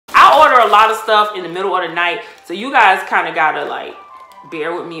lot of stuff in the middle of the night. So you guys kind of gotta like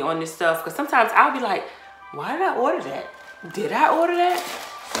bear with me on this stuff, because sometimes I'll be like, why did I order that? Did I order that?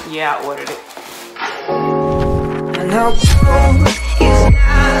 Yeah, I ordered it. And how cold is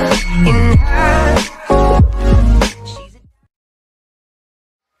not enough.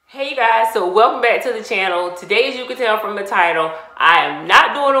 Hey you guys, so welcome back to the channel. Today, as you can tell from the title, I am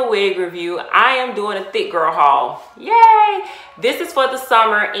not doing a wig review. I am doing a thick girl haul. Yay! This is for the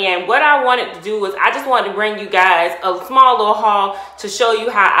summer, and what I wanted to do was I just wanted to bring you guys a small little haul to show you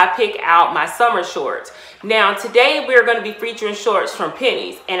how I pick out my summer shorts. Now today we're going to be featuring shorts from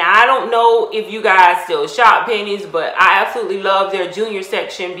Penny's, and I don't know if you guys still shop Penny's, but I absolutely love their junior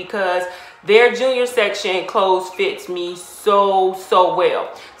section because their junior section clothes fits me so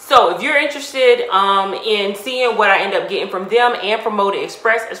well. So if you're interested in seeing what I end up getting from them and from Moda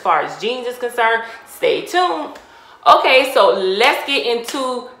Xpress as far as jeans is concerned, stay tuned. Okay, so let's get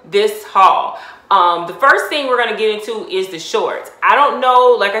into this haul. The first thing we're going to get into is the shorts. I don't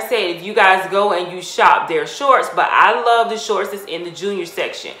know, like I said, if you guys go and you shop their shorts, but I love the shorts that's in the junior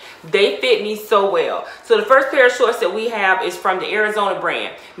section. They fit me so well. So the first pair of shorts that we have is from the Arizona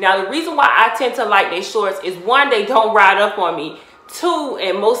brand. Now, the reason why I tend to like their shorts is, one, they don't ride up on me. Two,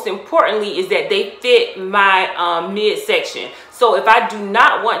 and most importantly, is that they fit my midsection. So if I do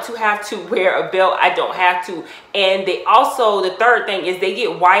not want to have to wear a belt, I don't have to. And they also, the third thing is they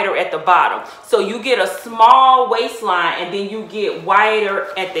get wider at the bottom. So you get a small waistline and then you get wider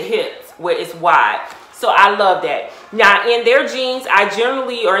at the hips where it's wide. So I love that. Now in their jeans,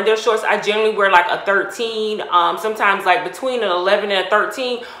 or in their shorts, I generally wear like a 13, sometimes like between an 11 and a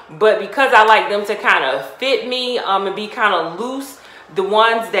 13. But because I like them to kind of fit me and be kind of loose, the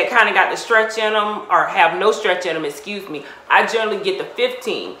ones that kind of got the stretch in them, or have no stretch in them, excuse me, I generally get the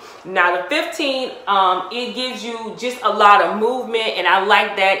 15. Now the 15, it gives you just a lot of movement, and I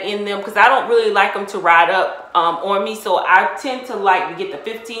like that in them because I don't really like them to ride up on me. So I tend to like to get the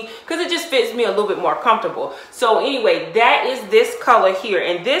 15 because it just fits me a little bit more comfortable. So anyway, that is this color here.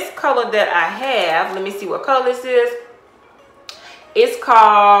 And this color that I have, let me see what color this is. It's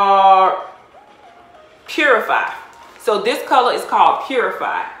called Purify. So this color is called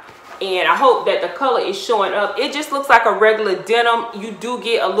Purify, and I hope that the color is showing up. It just looks like a regular denim. You do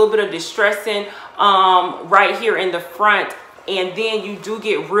get a little bit of distressing right here in the front, and then you do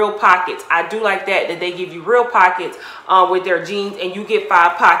get real pockets. I do like that they give you real pockets with their jeans, and you get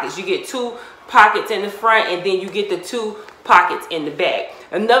 5 pockets. You get 2 pockets in the front, and then you get the 2 pockets in the back.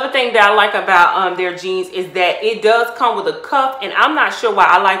 Another thing that I like about their jeans is that it does come with a cuff, and I'm not sure why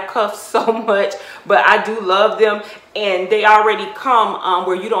I like cuffs so much, but I do love them, and they already come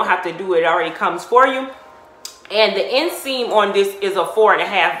where you don't have to do it. It already comes for you. And the inseam on this is a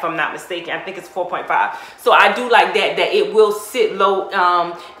 4.5, if I'm not mistaken. I think it's 4.5. So I do like that it will sit low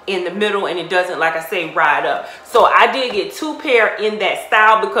in the middle, and it doesn't, like I say, ride up. So I did get 2 pair in that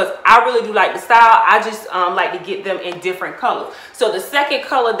style because I really do like the style. I just like to get them in different colors. So the second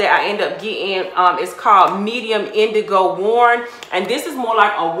color that I end up getting is called Medium Indigo Worn. And this is more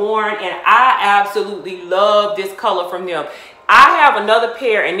like a worn, and I absolutely love this color from them. I have another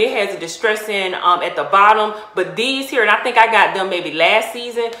pair, and it has a distressing at the bottom, but these here, and I think I got them maybe last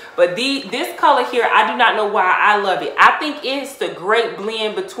season, but this color here, I do not know why I love it. I think it's the great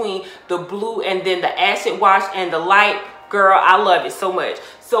blend between the blue and then the acid wash and the light. Girl, I love it so much.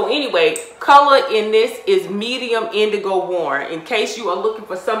 So anyway, color in this is Medium Indigo Worn. In case you are looking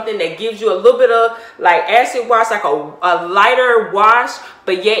for something that gives you a little bit of like acid wash, like a lighter wash,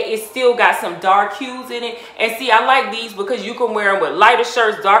 but yet it still got some dark hues in it. And see, I like these because you can wear them with lighter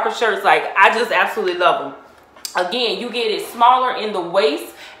shirts, darker shirts. Like, I just absolutely love them. Again, you get it smaller in the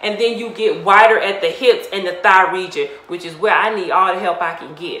waist, and then you get wider at the hips and the thigh region, which is where I need all the help I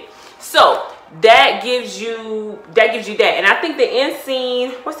can get. So that gives you that. And I think the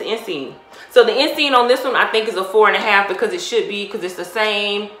inseam, what's the inseam? So the inseam on this one, I think, is a 4.5 because it should be, because it's the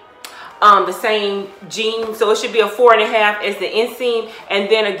same jean. So it should be a 4.5 as the inseam. And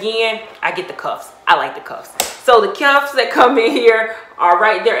then again, I get the cuffs. I like the cuffs. So the cuffs that come in here are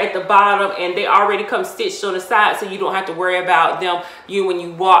right there at the bottom, and they already come stitched on the side, so you don't have to worry about them when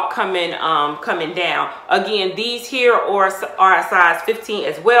you walk coming down. Again, these here are a size 15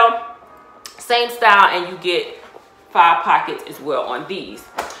 as well. Same style, and you get 5 pockets as well on these.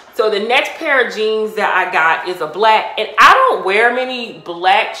 So the next pair of jeans that I got is a black, and I don't wear many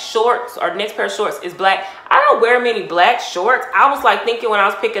black shorts, or the next pair of shorts is black. I don't wear many black shorts. I was like thinking when I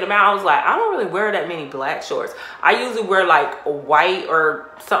was picking them out, I was like, I don't really wear that many black shorts. I usually wear like a white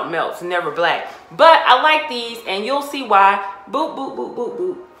or something else, never black. But I like these, and you'll see why. Boop, boop, boop, boop,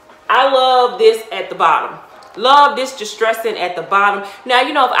 boop. I love this at the bottom. Love this distressing at the bottom. Now,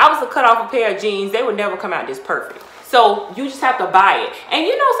 you know, if I was to cut off a pair of jeans, they would never come out this perfect. So you just have to buy it. And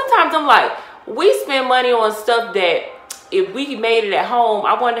you know, sometimes I'm like, we spend money on stuff that if we made it at home,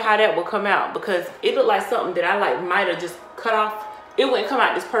 I wonder how that would come out, because it looked like something that I like might have just cut off. It wouldn't come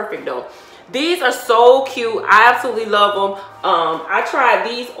out this perfect though. These are so cute. I absolutely love them. I tried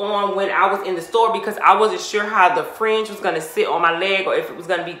these on when I was in the store because I wasn't sure how the fringe was going to sit on my leg or if it was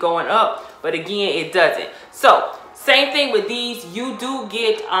going to be going up. But again, it doesn't. So same thing with these. You do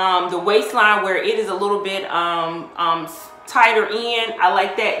get the waistline where it is a little bit tighter in. I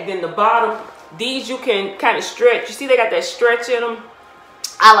like that. Then the bottom, these you can kind of stretch. You see they got that stretch in them.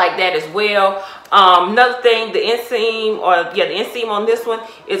 I like that as well. Another thing, the inseam, the inseam on this one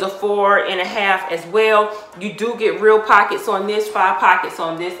is a 4.5 as well. You do get real pockets on this, 5 pockets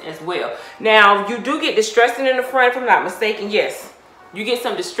on this as well. Now, you do get distressing in the front, if I'm not mistaken. Yes, you get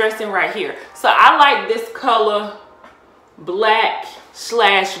some distressing right here. So I like this color, black/gray.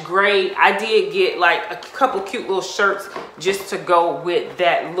 I did get like a couple cute little shirts just to go with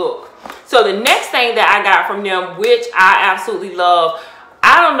that look. So the next thing that I got from them, which I absolutely love,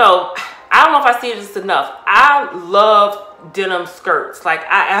 I don't know if I see this enough. I love denim skirts. Like,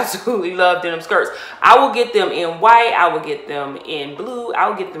 I absolutely love denim skirts. I will get them in white. I will get them in blue. I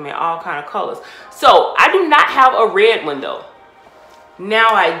will get them in all kind of colors. So I do not have a red one though.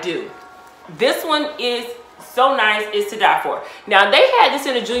 Now I do. This one is so nice, it's to die for. Now they had this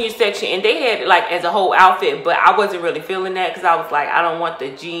in the junior section and they had it like as a whole outfit, but I wasn't really feeling that because I was like, I don't want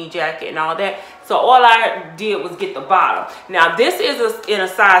the jean jacket and all that. So all I did was get the bottom. Now this is in a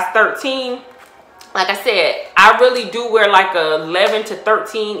size 13. Like I said, I really do wear like a 11 to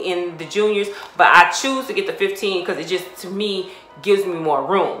 13 in the juniors, but I choose to get the 15 because it just, to me, gives me more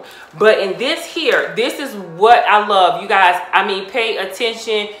room. But in this here, this is what I love. You guys, I mean, pay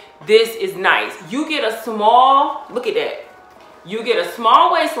attention. This is nice. You get a small, look at that. You get a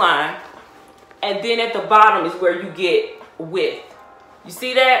small waistline, and then at the bottom is where you get width. You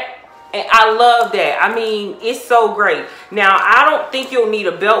see that? And I love that. I mean, it's so great. Now, I don't think you'll need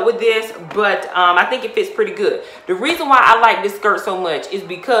a belt with this, but I think it fits pretty good. The reason why I like this skirt so much is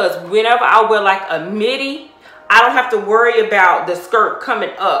because whenever I wear like a midi, I don't have to worry about the skirt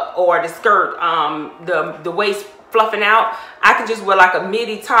coming up or the skirt, the waist fluffing out. I can just wear like a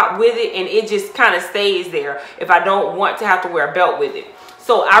midi top with it and it just kind of stays there if I don't want to have to wear a belt with it.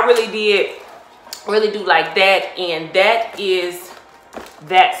 So I really do like that, and that is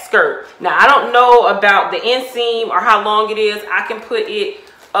that skirt. Now I don't know about the inseam or how long it is. I can put it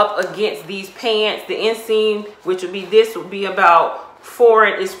up against these pants. The inseam, which would be this, would be about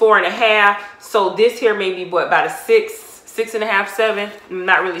 4.5. So this here may be what, about a 6.5, 7. I'm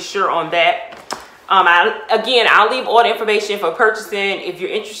not really sure on that. Again, I'll leave all the information for purchasing if you're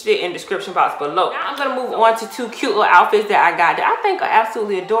interested in the description box below. Now I'm gonna move on to 2 cute little outfits that I got that I think are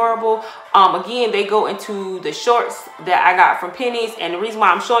absolutely adorable. Again, they go into the shorts that I got from Penny's, and the reason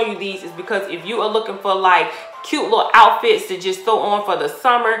why I'm showing you these is because if you are looking for like cute little outfits to just throw on for the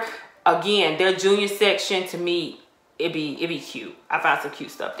summer, again, their junior section, to me, it'd be cute. I found some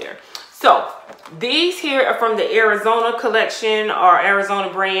cute stuff there. So these here are from the Arizona collection or Arizona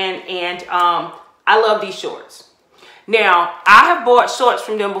brand, and I love these shorts. Now, I have bought shorts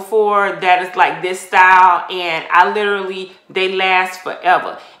from them before that is like this style, and they last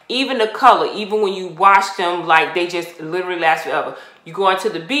forever. Even the color, even when you wash them, like they just literally last forever. You go into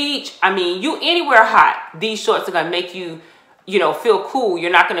the beach, I mean, you anywhere hot, these shorts are gonna make you, you know, feel cool.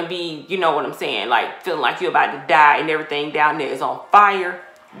 You're not gonna be, you know what I'm saying, like feeling like you're about to die and everything down there is on fire.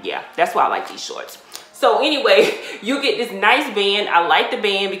 Yeah, that's why I like these shorts. So anyway, you get this nice band. I like the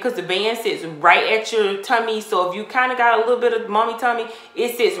band because the band sits right at your tummy. So if you kind of got a little bit of mommy tummy,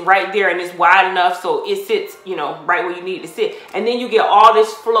 it sits right there and it's wide enough so it sits, you know, right where you need it to sit. And then you get all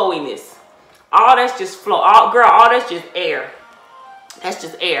this flowiness. All that's just flow. All that's just air. That's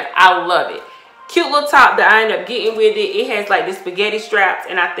just air. I love it. Cute little top that I end up getting with it. It has like this spaghetti straps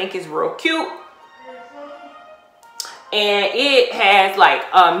and I think it's real cute. And it has like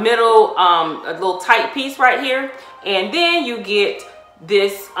a middle, a little tight piece right here. And then you get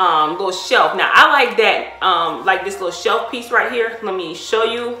this little shelf. Now I like that, like this little shelf piece right here. Let me show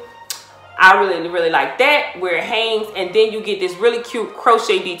you. I really like that, where it hangs. And then you get this really cute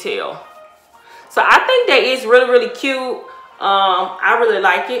crochet detail. So I think that is really cute. I really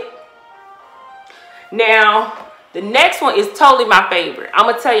like it. Now, the next one is totally my favorite. I'm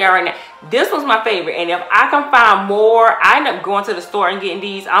going to tell y'all right now. This one's my favorite. And if I can find more, I end up going to the store and getting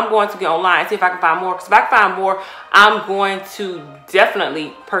these. I'm going to go online and see if I can find more. Because if I can find more, I'm going to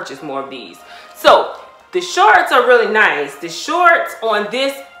definitely purchase more of these. So, the shorts are really nice. The shorts on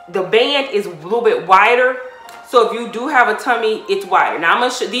this, the band is a little bit wider. So if you do have a tummy, it's wider. Now I'm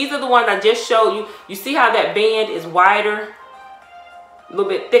gonna show, these are the ones I just showed you. You see how that band is wider, a little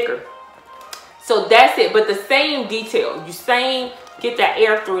bit thicker. So that's it, but the same detail. Get that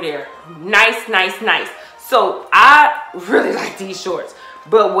air through there. Nice, nice, nice. So I really like these shorts.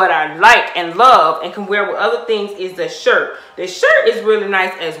 But what I like and love and can wear with other things is the shirt. The shirt is really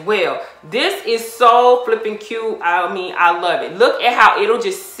nice as well. This is so flipping cute. I mean, I love it. Look at how it'll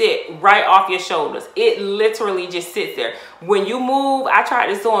just sit right off your shoulders. It literally just sits there. When you move, I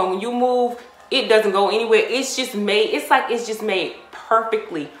tried this on. When you move, it doesn't go anywhere. It's just made, it's like it's just made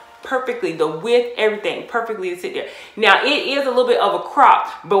perfectly, the width, everything perfectly to sit there. Now it is a little bit of a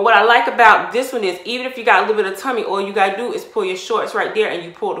crop, but what I like about this one is even if you got a little bit of tummy, all you gotta do is pull your shorts right there and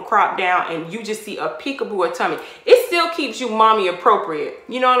you pull the crop down and you just see a peekaboo of tummy. It still keeps you mommy appropriate.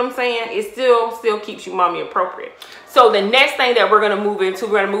 You know what I'm saying? It still keeps you mommy appropriate. So the next thing that we're gonna move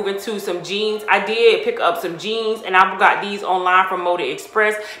into some jeans. I did pick up some jeans and I got these online from Moda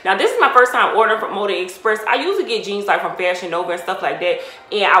Xpress. Now this is my first time ordering from Moda Xpress. I usually get jeans like from Fashion Nova and stuff like that,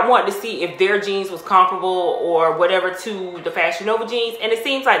 and I wanted to see if their jeans was comparable or whatever to the Fashion Nova jeans, and it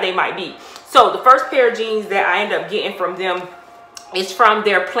seems like they might be. So the first pair of jeans that I ended up getting from them is from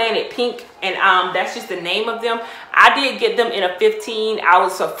their Planet Pink, and that's just the name of them. I did get them in a 15. I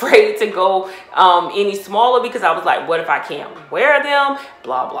was afraid to go any smaller because I was like, what if I can't wear them?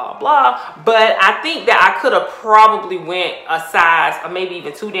 Blah, blah, blah. But I think that I could have probably went a size or maybe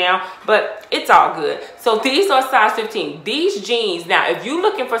even 2 down, but it's all good. So these are size 15. These jeans, now if you're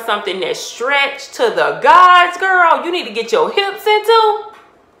looking for something that's stretched to the gods, girl, you need to get your hips into,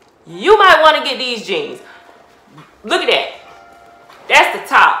 you might want to get these jeans. Look at that. That's the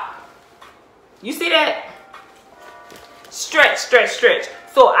top. You see that? Stretch, stretch, stretch.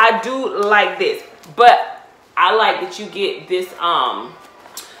 So I do like this, but I like that you get this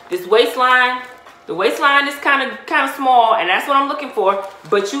this waistline. The waistline is kind of small, and that's what I'm looking for,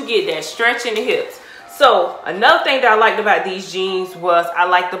 but you get that stretch in the hips. So another thing that I liked about these jeans was I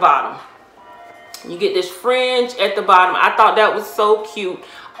like the bottom. You get this fringe at the bottom. I thought that was so cute.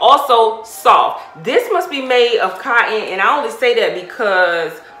 Also soft. This must be made of cotton, and I only say that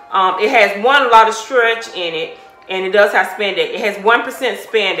because it has a lot of stretch in it, and it does have spandex. It has 1%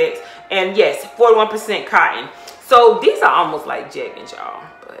 spandex, and yes, 41% cotton. So these are almost like jeggings, y'all,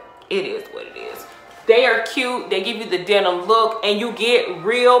 but it is what it is. They are cute. They give you the denim look, and you get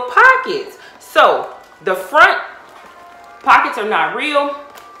real pockets. So the front pockets are not real,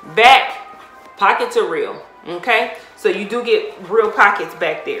 back pockets are real. Okay, so you do get real pockets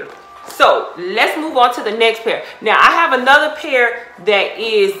back there. So let's move on to the next pair. Now I have another pair that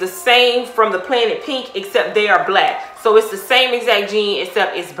is the same from the Planet Pink, except they are black. So it's the same exact jean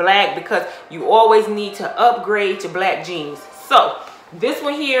except it's black, because you always need to upgrade to black jeans. So this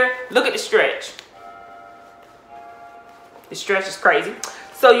one here, look at the stretch. The stretch is crazy.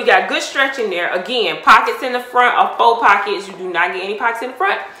 So you got good stretch in there. Again, pockets in the front are faux pockets. You do not get any pockets in the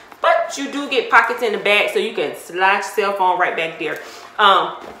front, but you do get pockets in the back, so you can slide your cell phone right back there.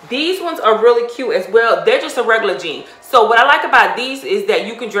 These ones are really cute as well. They're just a regular jean. So what I like about these is that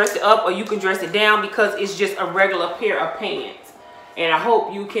you can dress it up or you can dress it down, because it's just a regular pair of pants. And I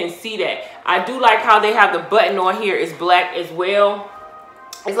hope you can see that. I do like how they have the button on here is black as well.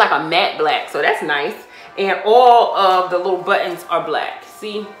 It's like a matte black, so that's nice. And all of the little buttons are black.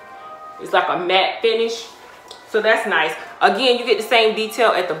 See? It's like a matte finish. So that's nice. Again, you get the same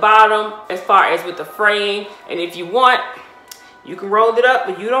detail at the bottom as far as with the fraying. And if you want, you can roll it up,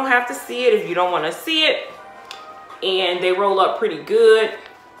 but you don't have to see it if you don't want to see it. And they roll up pretty good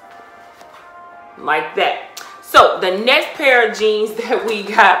like that. So the next pair of jeans that we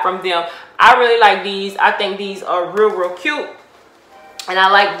got from them, I really like these. I think these are real cute. And I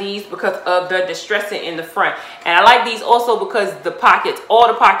like these because of the distressing in the front. And I like these also because the pockets, all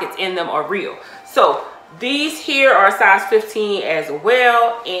the pockets in them are real. So these here are size 15 as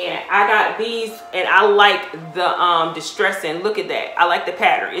well, and I got these, and I like the distressing. Look at that. I like the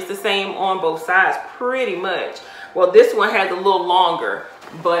pattern. It's the same on both sides pretty much. Well, this one has a little longer,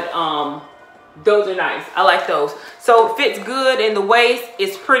 but those are nice. I like those. So it fits good in the waist.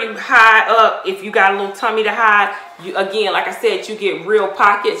 It's pretty high up if you got a little tummy to hide. You, again, like I said, you get real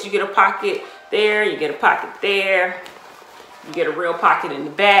pockets. You get a pocket there, you get a pocket there, you get a real pocket in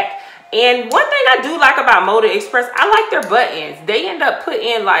the back. And one thing I do like about Moda Xpress, I like their buttons. They end up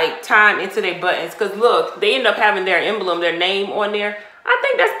putting like time into their buttons, because look, they end up having their emblem, their name on there. I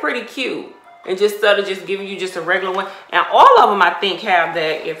think that's pretty cute. And just instead of just giving you just a regular one. And all of them I think have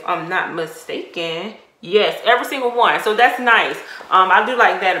that, if I'm not mistaken. Yes, every single one. So that's nice. I do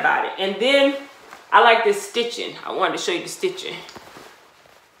like that about it. And then I like this stitching. I wanted to show you the stitching.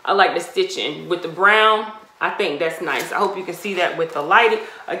 I like the stitching with the brown. I think that's nice. I hope you can see that with the lighting.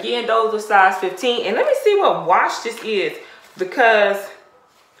 Again, those are size 15. And let me see what wash this is, because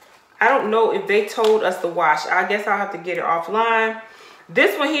I don't know if they told us the wash. I guess I'll have to get it offline.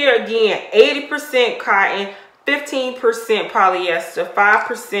 This one here, again, 80% cotton, 15% polyester,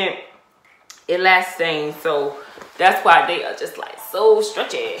 5% elastane. So that's why they are just like so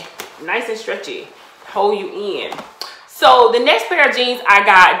stretchy, nice and stretchy, hold you in. So the next pair of jeans I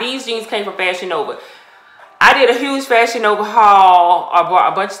got, these jeans came from Fashion Nova. I did a huge Fashion Nova haul. I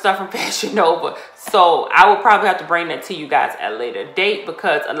bought a bunch of stuff from Fashion Nova. So I will probably have to bring that to you guys at a later date,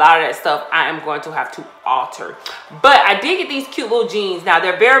 because a lot of that stuff I am going to have to alter. But I did get these cute little jeans. Now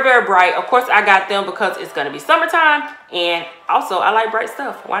they're very, very bright. Of course I got them because it's going to be summertime. And also I like bright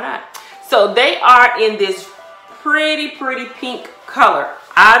stuff. Why not? So they are in this pretty, pretty pink color.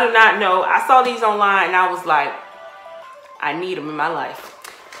 I do not know. I saw these online and I was like, I need them in my life.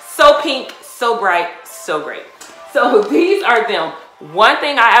 So pink, so bright. So great. So these are them. One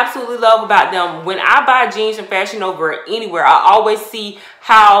thing I absolutely love about them, when I buy jeans from Fashion Nova or anywhere, I always see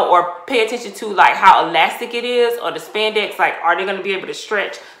how, or pay attention to like how elastic it is, or the spandex, like are they going to be able to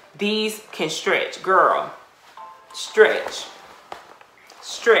stretch? These can stretch, girl. Stretch.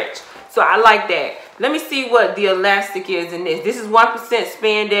 Stretch. So I like that. Let me see what the elastic is in this. This is 1%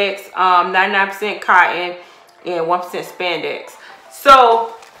 spandex, 99% cotton, and 1% spandex.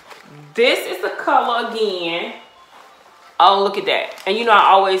 So this is the color again. Oh, look at that. And you know I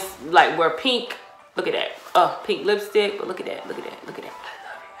always like wear pink. Look at that. Oh, pink lipstick. But look at that. Look at that. Look at that. I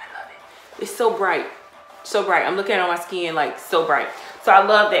love it. I love it. It's so bright. So bright. I'm looking at it on my skin like so bright. So I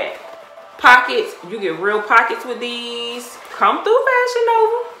love that. Pockets. You get real pockets with these. Come through Fashion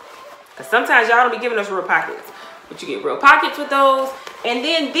Nova. Because sometimes y'all don't be giving us real pockets. But you get real pockets with those. And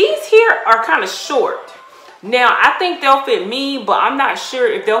then these here are kind of short. Now, I think they'll fit me, but I'm not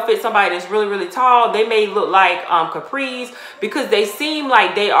sure if they'll fit somebody that's really, really tall. They may look like capris, because they seem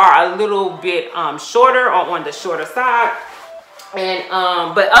like they are a little bit shorter, or on the shorter side. And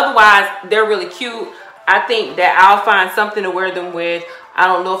but otherwise, they're really cute. I think that I'll find something to wear them with. I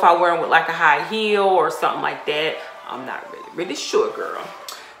don't know if I wear them with like a high heel or something like that. I'm not really sure, girl.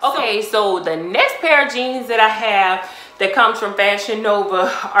 Okay, so the next pair of jeans that I have that comes from Fashion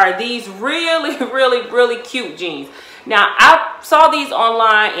Nova are these really, really, really cute jeans. Now, I saw these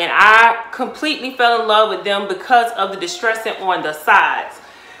online and I completely fell in love with them because of the distressing on the sides.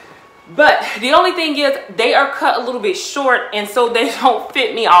 But the only thing is they are cut a little bit short, and so they don't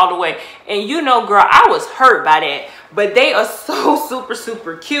fit me all the way. And you know, girl, I was hurt by that. But they are so super,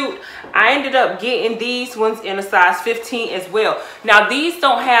 super cute. I ended up getting these ones in a size 15 as well. Now, these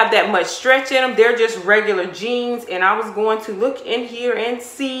don't have that much stretch in them. They're just regular jeans. And I was going to look in here and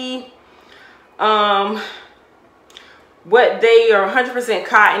see what they are. 100%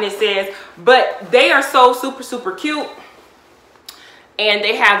 cotton, it says. But they are so super, super cute. And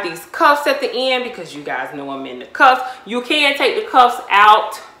they have these cuffs at the end, because you guys know I'm in the cuffs. You can take the cuffs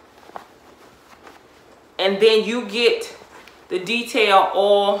out, and then you get the detail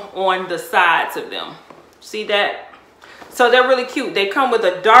all on the sides of them. See that? So they're really cute. They come with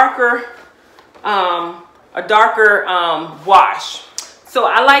a darker wash. So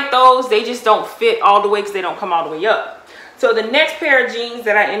I like those. They just don't fit all the way because they don't come all the way up. So the next pair of jeans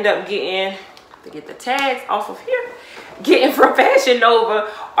that I end up getting, to get the tags off of here, getting from Fashion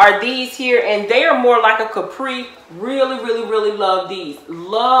Nova are these here, and they are more like a capri. Really, really, really love these.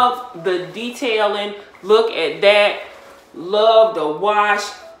 Love the detailing. Look at that. Love the wash.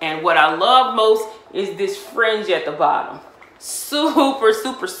 And what I love most is this fringe at the bottom. Super,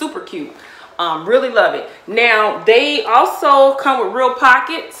 super, super cute. Really love it. Now, they also come with real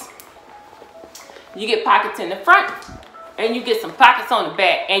pockets. You get pockets in the front, and you get some pockets on the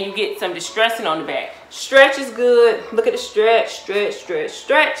back, and you get some distressing on the back. Stretch is good. Look at the stretch, stretch, stretch,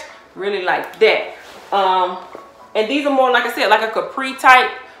 stretch. Really like that. And these are more, like I said, like a capri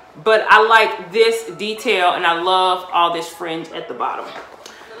type, but I like this detail, and I love all this fringe at the bottom.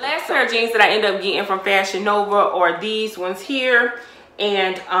 The last pair of jeans that I end up getting from Fashion Nova are these ones here,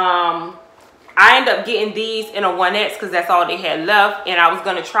 and I end up getting these in a 1X because that's all they had left, and I was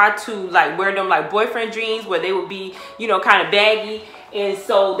gonna try to like wear them like boyfriend jeans where they would be, you know, kind of baggy, and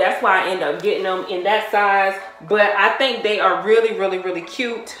so that's why I end up getting them in that size. But I think they are really, really, really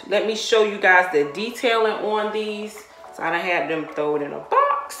cute. Let me show you guys the detailing on these. So I done had them throw it in a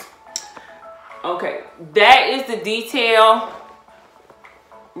box. Okay, that is the detail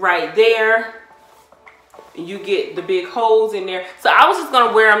right there. You get the big holes in there. So I was just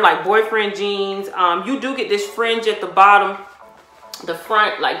gonna wear them like boyfriend jeans. You do get this fringe at the bottom, the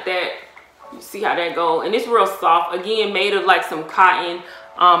front like that. You see how that go, and it's real soft. Again, made of like some cotton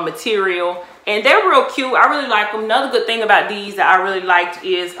material, And they're real cute. I really like them. Another good thing about these that I really liked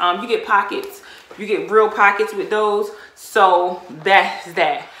is you get pockets. You get real pockets with those. So that's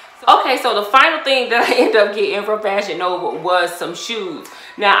that. Okay, so the final thing that I ended up getting from Fashion Nova was some shoes.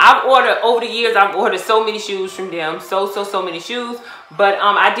 Now, I've ordered, over the years, I've ordered so many shoes from them. So many shoes. But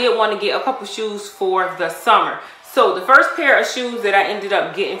I did want to get a couple shoes for the summer. So the first pair of shoes that I ended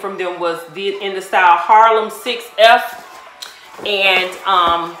up getting from them was in the style Harlem 6F.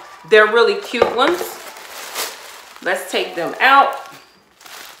 And they're really cute ones. Let's take them out.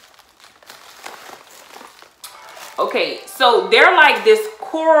 Okay, so they're like this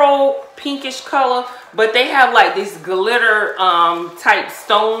coral pinkish color, but they have like this glitter type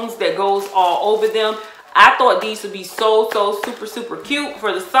stones that goes all over them. I thought these would be so super cute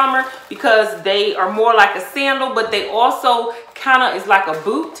for the summer because they are more like a sandal, but they also kind of is like a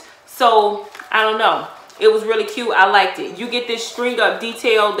boot. So I don't know. It was really cute. I liked it. You get this string up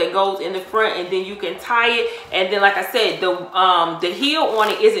detail that goes in the front, and then you can tie it. And then, like I said, the heel on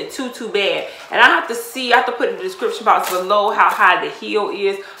it isn't too bad. And I have to put in the description box below how high the heel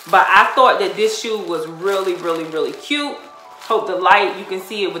is. But I thought that this shoe was really cute. Hope you can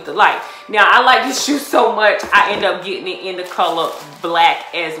see it with the light. Now, I like this shoe so much, I end up getting it in the color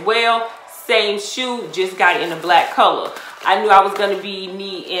black as well. Same shoe, just got it in the black color. I knew I was going to be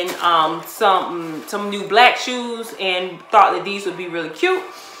needing some new black shoes and thought that these would be really cute.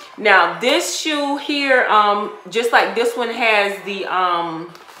 Now, this shoe here, just like this one, has the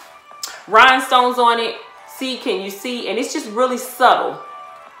rhinestones on it. See, can you see? And it's just really subtle.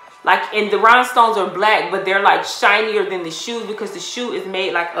 Like, and the rhinestones are black, but they're like shinier than the shoe because the shoe is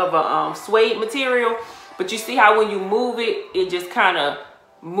made like of a suede material. But you see how when you move it, it just kind of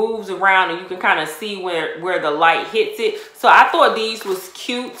moves around and you can kind of see where the light hits it. So I thought these was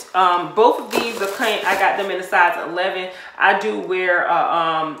cute. Both of these are I got them in a size 11. I do wear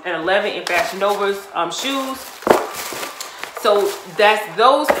an 11 in Fashion Nova's shoes. So that's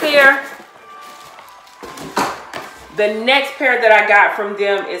those pair. The next pair that I got from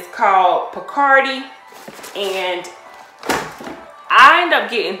them is called Picardy, and I end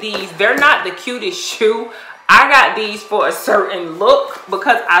up getting these. They're not the cutest shoe. I got these for a certain look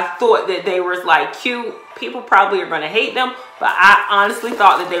because I thought that they were like cute. People probably are going to hate them, but I honestly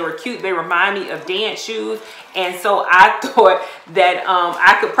thought that they were cute. They remind me of dance shoes, and so I thought that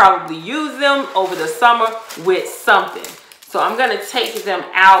I could probably use them over the summer with something. So I'm going to take them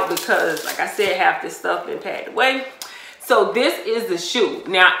out because, like I said, half this stuff been packed away. So this is the shoe.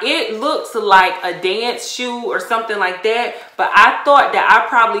 Now, it looks like a dance shoe or something like that, but I thought that I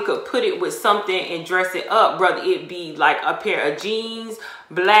probably could put it with something and dress it up, whether it be like a pair of jeans,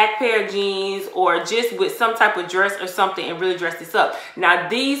 black pair of jeans, or just with some type of dress or something and really dress this up. Now,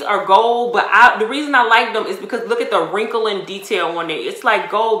 these are gold, but the reason I like them is because look at the wrinkling detail on there. It's like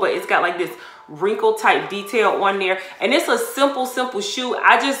gold, but it's got like this wrinkle type detail on there, and it's a simple shoe.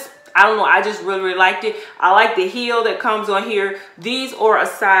 I don't know, I just really liked it. I like the heel that comes on here. These are a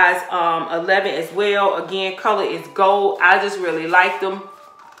size 11 as well. Again, color is gold. I just really like them,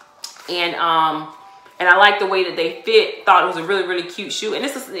 and I like the way that they fit. Thought it was a really cute shoe, and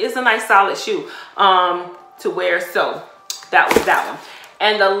it's a nice solid shoe to wear. So that was that one.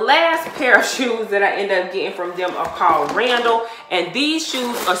 And the last pair of shoes that I ended up getting from them are called Randall. And these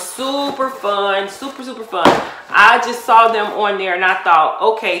shoes are super fun, super fun. I just saw them on there and I thought,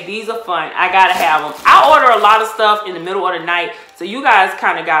 okay, these are fun. I gotta have them. I order a lot of stuff in the middle of the night. So you guys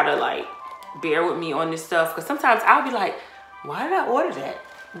kind of gotta like bear with me on this stuff. Because sometimes I'll be like, why did I order that?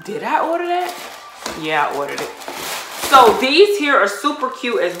 Did I order that? Yeah, I ordered it. So these here are super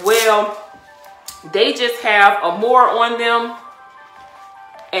cute as well. They just have a more on them.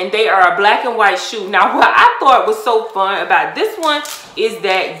 And they are a black and white shoe. Now, what I thought was so fun about this one is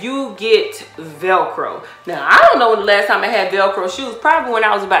that you get Velcro. Now, I don't know when the last time I had Velcro shoes. Probably when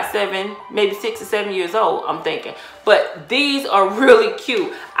I was about 6 or 7 years old, I'm thinking. But these are really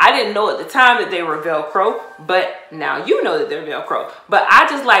cute. I didn't know at the time that they were Velcro, but now you know that they're Velcro. But I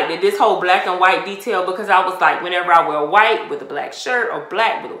just like that this whole black and white detail, because I was like, whenever I wear white with a black shirt or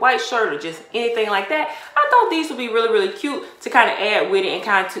black with a white shirt or just anything like that, I thought these would be really cute to kind of add with it and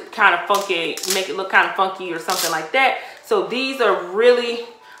kind of funky, make it look kind of funky or something like that. So these are really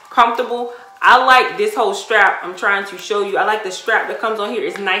comfortable. I like this whole strap. I'm trying to show you. I like the strap that comes on here.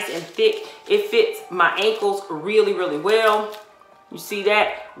 It's nice and thick. It fits my ankles really well. You see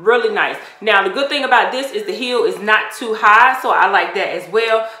that? Really nice. Now, the good thing about this is the heel is not too high, so I like that as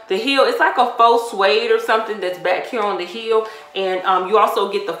well. The heel, it's like a faux suede or something that's back here on the heel. And you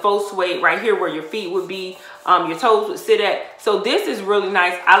also get the faux suede right here where your feet would be, your toes would sit at. So this is really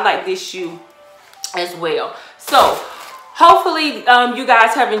nice. I like this shoe as well. So Hopefully you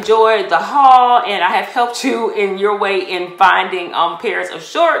guys have enjoyed the haul, and I have helped you in your way in finding pairs of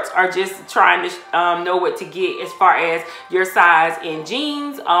shorts, or just trying to know what to get as far as your size in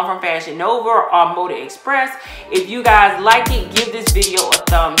jeans from Fashion Nova or Moda Xpress. If you guys like it, give this video a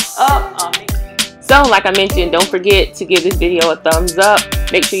thumbs up. So like I mentioned, don't forget to give this video a thumbs up.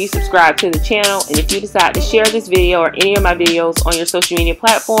 Make sure you subscribe to the channel, and if you decide to share this video or any of my videos on your social media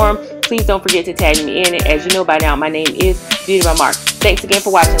platform, please don't forget to tag me in it. As you know by now, my name is Beauty by Mark. Thanks again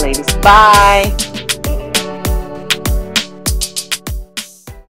for watching, ladies. Bye.